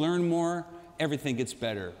 When you learn more, everything gets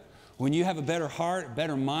better. When you have a better heart,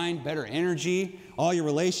 better mind, better energy, all your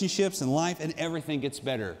relationships and life, and everything gets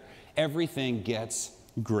better. Everything gets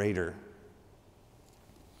greater.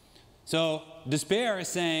 So despair is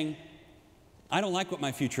saying, I don't like what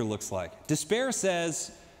my future looks like. Despair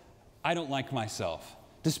says, I don't like myself.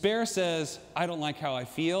 Despair says, I don't like how I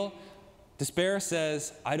feel. Despair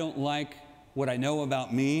says, I don't like what I know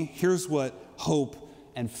about me. Here's what hope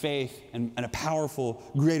and faith and a powerful,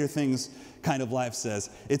 greater things kind of life says.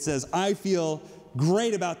 It says, I feel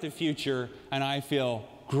great about the future, and I feel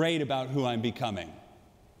great about who I'm becoming.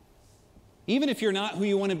 Even if you're not who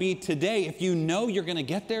you want to be today, if you know you're going to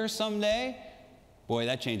get there someday, boy,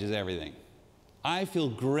 that changes everything. I feel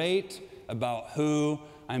great about who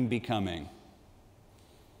I'm becoming.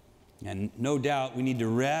 And no doubt we need to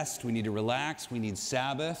rest, we need to relax, we need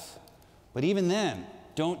Sabbath. But even then,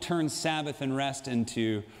 don't turn Sabbath and rest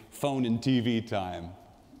into phone and TV time.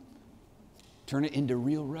 Turn it into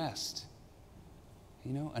real rest.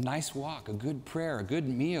 You know, a nice walk, a good prayer, a good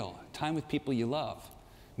meal, time with people you love.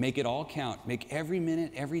 Make it all count. Make every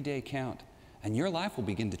minute, every day count. And your life will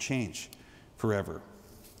begin to change forever.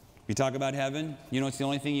 We talk about heaven. You know it's the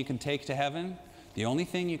only thing you can take to heaven? The only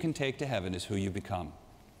thing you can take to heaven is who you become.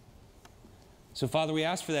 So, Father, we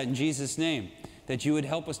ask for that in Jesus' name, that you would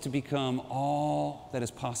help us to become all that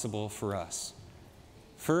is possible for us.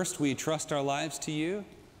 First, we trust our lives to you.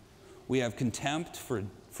 We have contempt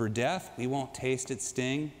for death. We won't taste its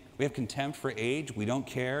sting. We have contempt for age. We don't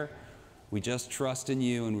care. We just trust in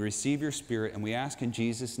you, and we receive your Spirit, and we ask in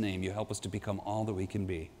Jesus' name you help us to become all that we can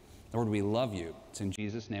be. Lord, we love you. It's in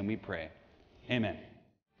Jesus' name we pray. Amen.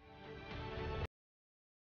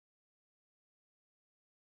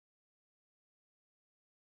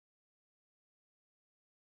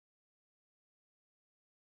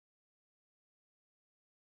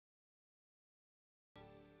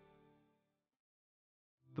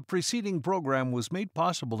 The preceding program was made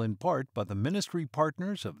possible in part by the ministry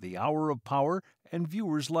partners of the Hour of Power and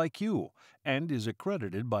viewers like you, and is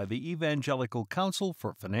accredited by the Evangelical Council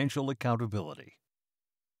for Financial Accountability.